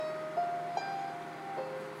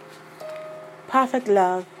Perfect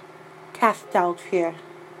love casts out fear.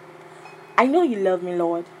 I know you love me,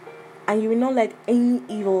 Lord, and you will not let any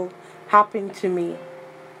evil happen to me.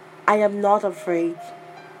 I am not afraid.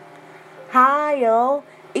 Hi, y'all.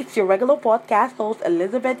 It's your regular podcast host,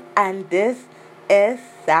 Elizabeth, and this is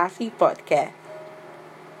Sassy Podcast.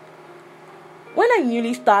 When I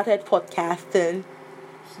newly started podcasting,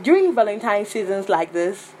 during Valentine seasons like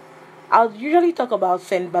this, I'll usually talk about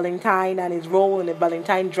Saint Valentine and his role in the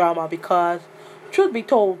Valentine drama because, truth be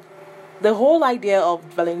told, the whole idea of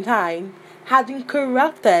Valentine has been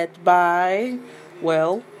corrupted by,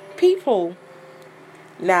 well, people.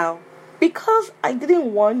 Now, because I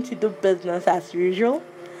didn't want to do business as usual,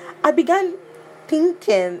 I began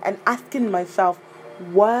thinking and asking myself,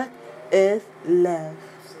 what is love?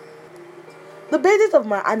 The basis of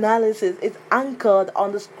my analysis is anchored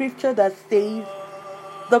on the scripture that says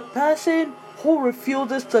the person who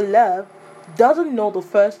refuses to love doesn't know the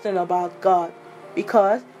first thing about God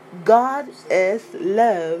because God is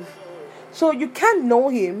love. So you can't know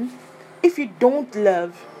Him if you don't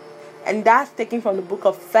love. And that's taken from the book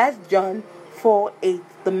of 1 John 4:8,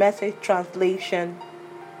 the Message translation.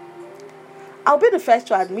 I'll be the first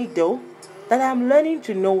to admit though that I'm learning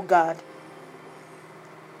to know God.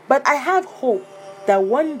 But I have hope that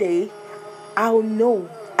one day I'll know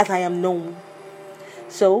as I am known.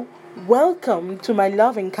 So, welcome to my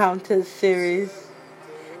Love Encounters series.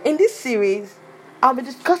 In this series, I'll be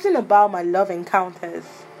discussing about my love encounters.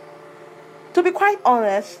 To be quite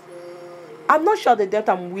honest, I'm not sure the depth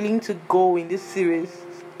I'm willing to go in this series.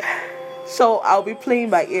 So, I'll be playing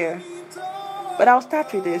by ear. But I'll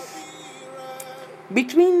start with this.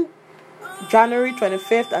 Between January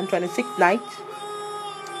 25th and 26th night,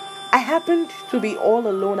 I happened to be all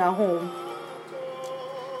alone at home.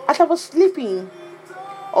 As I was sleeping,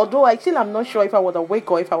 although I'm not sure if I was awake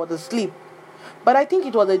or if I was asleep, but I think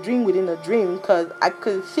it was a dream within a dream because I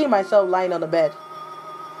could see myself lying on the bed.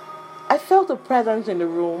 I felt a presence in the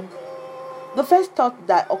room. The first thought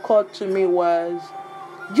that occurred to me was,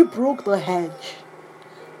 you broke the hedge.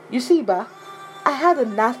 You see, I had a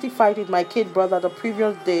nasty fight with my kid brother the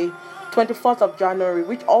previous day, 24th of January,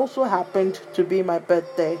 which also happened to be my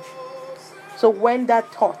birthday. So when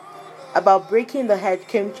that thought about breaking the hedge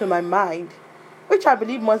came to my mind, which I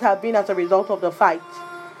believe must have been as a result of the fight,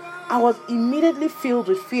 I was immediately filled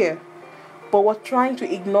with fear, but was trying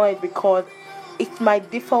to ignore it because it's my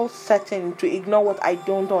default setting to ignore what I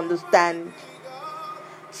don't understand.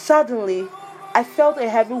 Suddenly, I felt a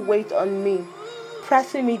heavy weight on me,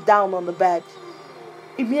 pressing me down on the bed.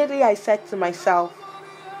 Immediately I said to myself,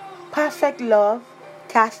 perfect love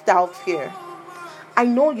casts out fear. I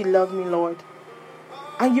know you love me, Lord,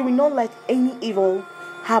 and you will not let any evil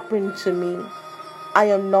happen to me. I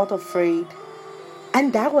am not afraid.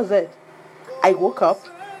 And that was it. I woke up.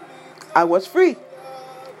 I was free.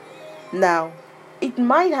 Now, it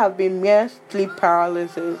might have been mere sleep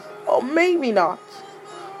paralysis, or maybe not.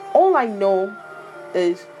 All I know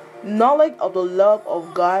is knowledge of the love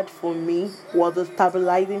of God for me was a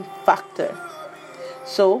stabilizing factor.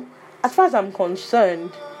 So, as far as I'm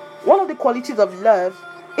concerned, one of the qualities of love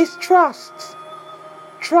is trust.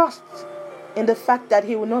 Trust in the fact that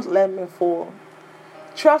He will not let me fall.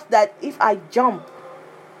 Trust that if I jump,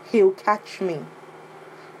 He'll catch me.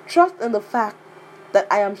 Trust in the fact that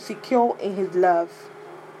I am secure in His love.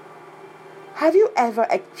 Have you ever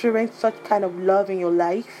experienced such kind of love in your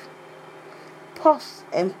life? Pause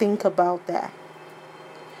and think about that.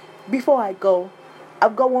 Before I go,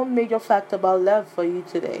 I've got one major fact about love for you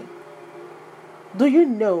today. Do you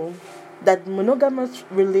know that monogamous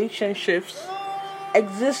relationships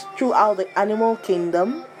exist throughout the animal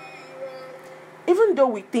kingdom? Even though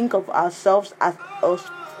we think of ourselves as a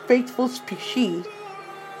faithful species,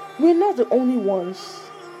 we're not the only ones.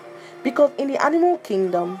 Because in the animal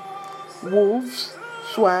kingdom, wolves,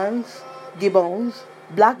 swans, gibbons,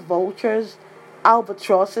 black vultures,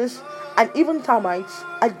 albatrosses, and even termites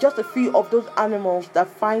are just a few of those animals that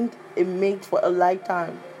find a mate for a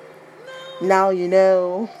lifetime. Now you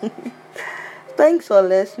know. Thanks for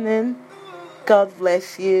listening. God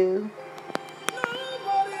bless you.